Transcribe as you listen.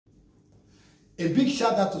A big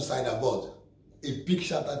shout out to Saidaboj. A big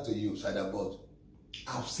shout out to you, Saidaboj.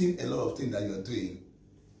 I've seen a lot of things that you're doing,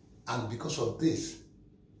 and because of this,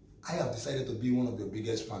 I have decided to be one of your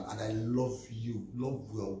biggest fans, and I love you, love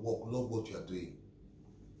your work, love what you're doing.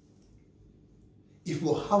 If we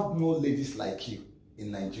have more ladies like you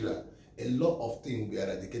in Nigeria, a lot of things will be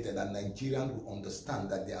eradicated, and Nigerians will understand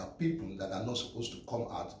that there are people that are not supposed to come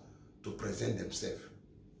out to present themselves.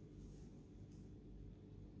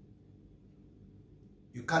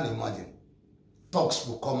 You can't imagine. Thugs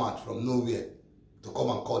will come out from nowhere to come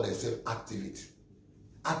and call themselves activists.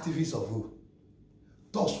 Activists of who?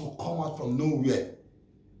 Thugs will come out from nowhere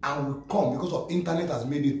and will come because of internet has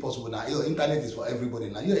made it possible now. Your internet is for everybody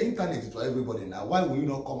now. Your internet is for everybody now. Why will you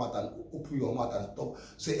not come out and open your mouth and talk,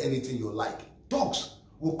 say anything you like? Thugs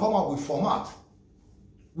will come out with format.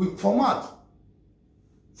 With format.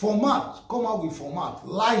 Format. Come out with format.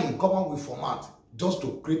 Lying. Come out with format. Just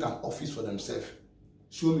to create an office for themselves.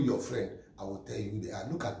 Show me your friend. I will tell you who they are.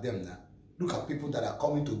 Look at them now. Look at people that are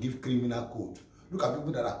coming to give criminal code. Look at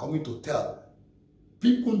people that are coming to tell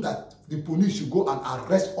people that the police should go and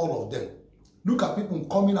arrest all of them. Look at people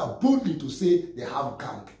coming out boldly to say they have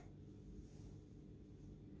gang.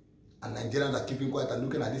 And Nigerians are keeping quiet and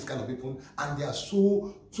looking at this kind of people, and they are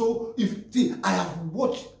so I have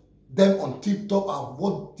watched them on TikTok, I've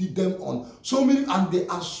watched them on so many, and they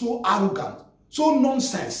are so arrogant, so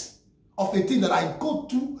nonsense of a thing that I go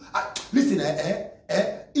to. Listen,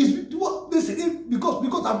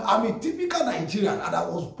 because I'm a typical Nigerian, and I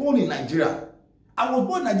was born in Nigeria. I was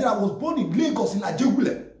born in Lagos, in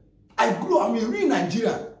Ajegule. I grew up, I'm a real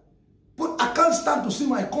Nigerian. But I can't stand to see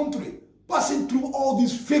my country passing through all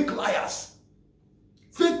these fake liars.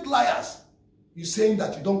 Fake liars. You saying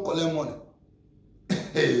that you don't collect money.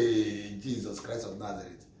 Hey, Jesus Christ of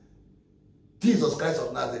Nazareth. Jesus Christ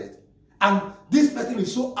of Nazareth. And this person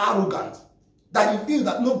is so arrogant that you feel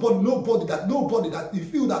that nobody, you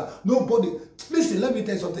feel that nobody. Listen, let me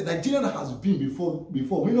tell you something. Nigeria has been before.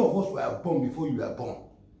 Many of us were born before you were born.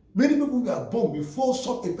 Many people were born before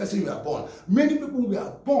such a person were born. Many people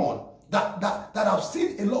were born that have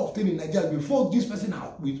seen a lot of things in Nigeria before this person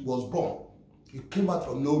was born. You came out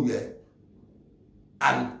from nowhere,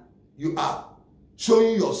 and you are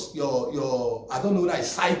showing your I don't know whether it's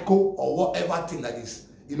psycho or whatever thing that is,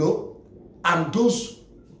 you know. And those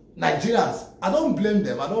Nigerians, I don't blame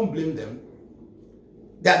them. I don't blame them.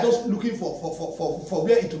 They are just looking for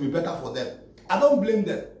where it will be better for them. I don't blame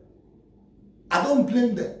them. I don't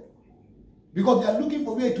blame them. Because they are looking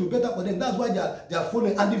for where it will be better for them. That's why they are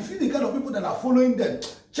following. And if you see the kind of people that are following them,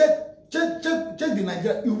 check the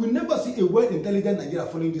Nigeria. You will never see a well-intelligent Nigeria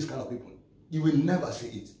following this kind of people. You will never see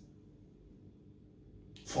it.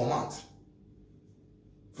 Format.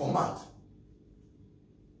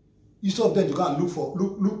 Instead of them to go and look for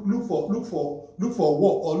work, or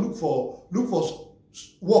look for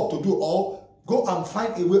work to do, or go and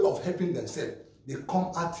find a way of helping themselves. They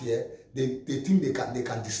come out here, they think they can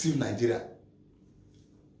deceive Nigeria.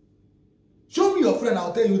 Show me your friend,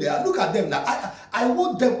 I'll tell you they are. Look at them now. I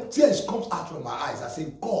want them, tears comes out from my eyes. I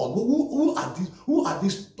say, God, who are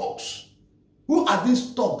these thugs? Who are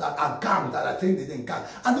these thugs that are gang, that are saying they didn't gang?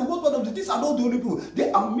 And the worst part of these are not the only people.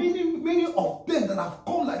 There are many of them that have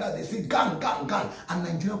come like that. They say gang. And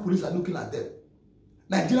Nigerian police are looking at them.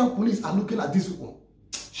 Nigerian police are looking at these people.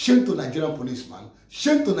 Shame to Nigerian police, man.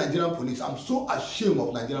 Shame to Nigerian police. I'm so ashamed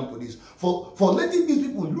of Nigerian police for letting these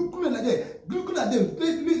people, looking at them,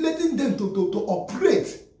 letting them to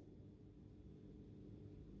operate.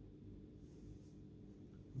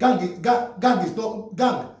 Gang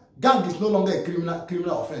is no longer a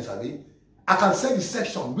criminal offense, Abi. I can say the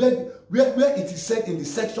section where it is said in the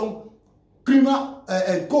section criminal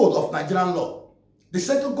code of Nigerian law. The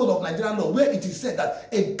section code of Nigerian law, where it is said that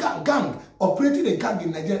a gang operating a gang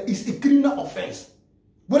in Nigeria is a criminal offense.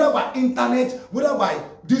 Whether by internet, whether by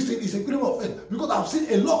this thing, is a criminal offense. Because I've seen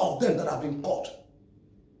a lot of them that have been caught.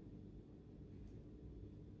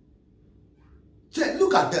 Check,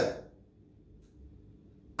 look at them.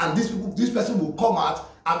 And this person will come out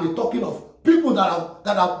and be talking of people that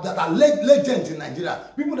are legends in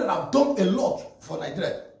Nigeria, people that have done a lot for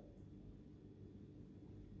Nigeria.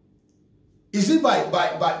 Is it by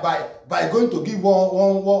going to give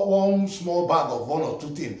one small bag of one or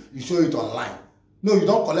two things, you show it online? No, you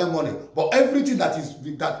don't collect money. But everything that is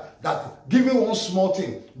that giving one small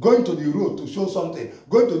thing, going to the road to show something,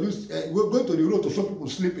 going to the road to show people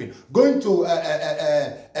sleeping, going to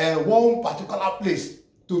one particular place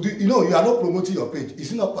to do, you are not promoting your page.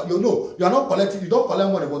 It's not, you are not collecting. You don't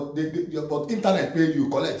collect money, but internet pay you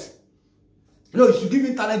collect. You should give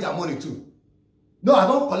internet their money too. No, I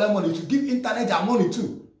don't collect money. You should give internet their money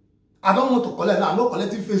too. I don't want to collect. Now I'm not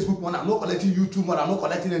collecting Facebook money. I'm not collecting YouTube money. I'm not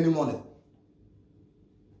collecting any money.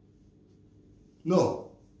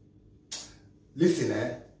 No.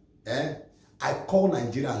 Listen, I call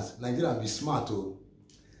Nigerians. Nigerians be smart, oh.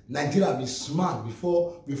 Nigeria be smart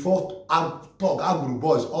before talk agro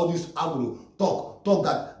boys. All these agro talk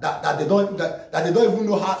that they don't even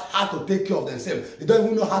know how to take care of themselves. They don't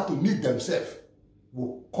even know how to lead themselves.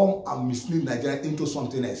 Will come and mislead Nigeria into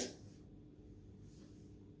something else.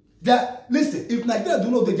 Listen, if Nigeria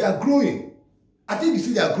do not, they are growing. I think you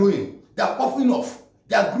see they are growing. They are puffing off.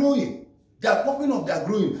 They are growing. They are puffing off. They are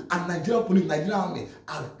growing. And Nigerian police, Nigerian army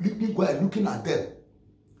are looking at them.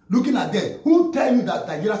 Looking at them. Who tell you that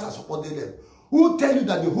Nigerians are supporting them? Who tell you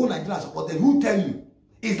that the whole Nigeria are supporting them? Who tell you?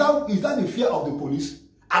 Is that the fear of the police?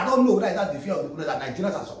 I don't know whether that's the fear of the police that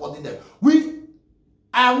Nigerians are supporting them.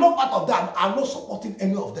 I am not part of that. I'm not supporting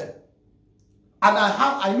any of them. And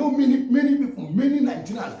I know many people, many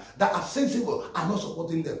Nigerians that are sensible are not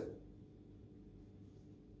supporting them.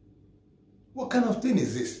 What kind of thing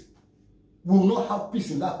is this? We will not have peace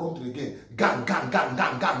in that country again. Gang.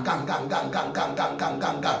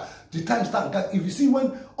 The time start gang. If you see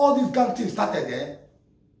when all these gang things started,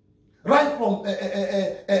 right from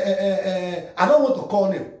I don't want to call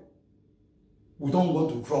them. We don't want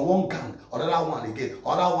to from one gang, another one again,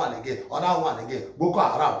 another one again. Boko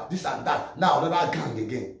Haram, this and that. Now another gang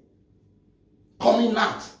again. Coming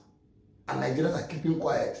out. And Nigerians are keeping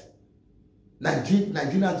quiet.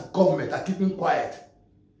 Nigerian government are keeping quiet.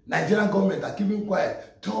 Nigerian government are keeping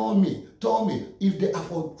quiet. Tell me, if they are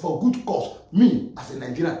for good cause, me as a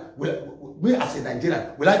Nigerian, will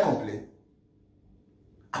I complain?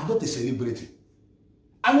 I'm not a celebrity.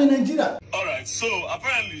 I'm a Nigerian. Alright, so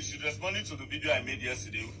apparently she responded to the video I made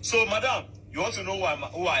yesterday. So, madam, you want to know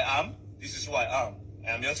who I am? This is who I am.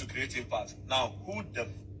 I am here to create impact. Now, who the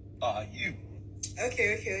are you?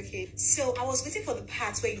 Okay. So, I was waiting for the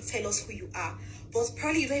part where you tell us who you are. But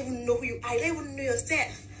apparently you don't even know who you are. You don't even know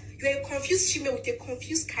yourself. You're a confused female with a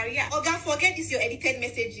confused career. Oh, God, forget this, your edited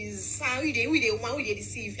messages. We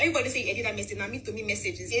deceive. Everybody say you edit that message. Now, to me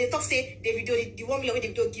messages. They talk, say, the video, the 1 million the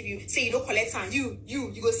video give you, say you don't collect time. You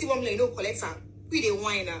go see 1 million, you don't collect time. We the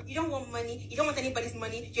whiner. You don't want money. You don't want anybody's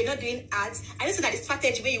money. You're not doing ads. I know that the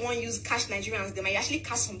strategy where you want to use cash Nigerians, they might actually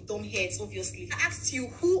cash some dumb heads, obviously. I asked you,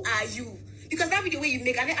 who are you? Because that video where you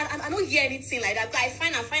make, I don't hear anything like that. I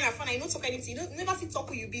find, I don't talk anything. You don't never see talk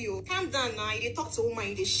who you be. Oh. Calm down now. You talk to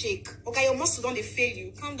woman, you shake. Okay, your muscle don't they fail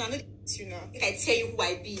you. Calm down. Don't you know. If I tell you who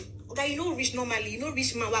I be. Okay, you know rich normally. You know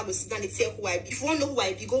rich man where I go sit down and tell who I be. If you want to know who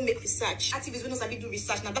I be, go make research. Activists will not do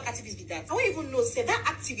research. Now that activist be that. I won't even know. Say that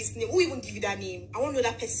activist name. Who even give you that name? I want to know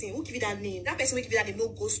that person. Who give you that name? That person will give you that name. No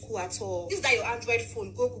go school at all. Use that your Android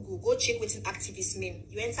phone. Go Google. Go check what an activist name.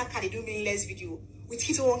 You enter car. They do meaningless video. With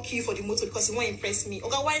hit one key for the motor because you want to impress me.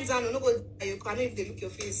 Okay, wind down, no go. You cannot even look your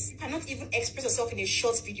face. You cannot even express yourself in a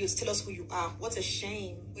short video to tell us who you are. What a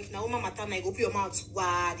shame. If now woman matter, go open your mouth.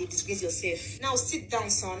 Wow, they disgrace yourself. Now sit down,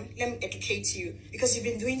 son. Let me educate you because you've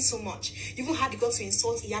been doing so saidaboj. You even had the guts to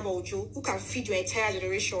insult Saidaboj, who can feed your entire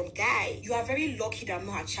generation. Guy, you are very lucky that I'm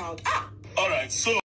not a child. Alright, so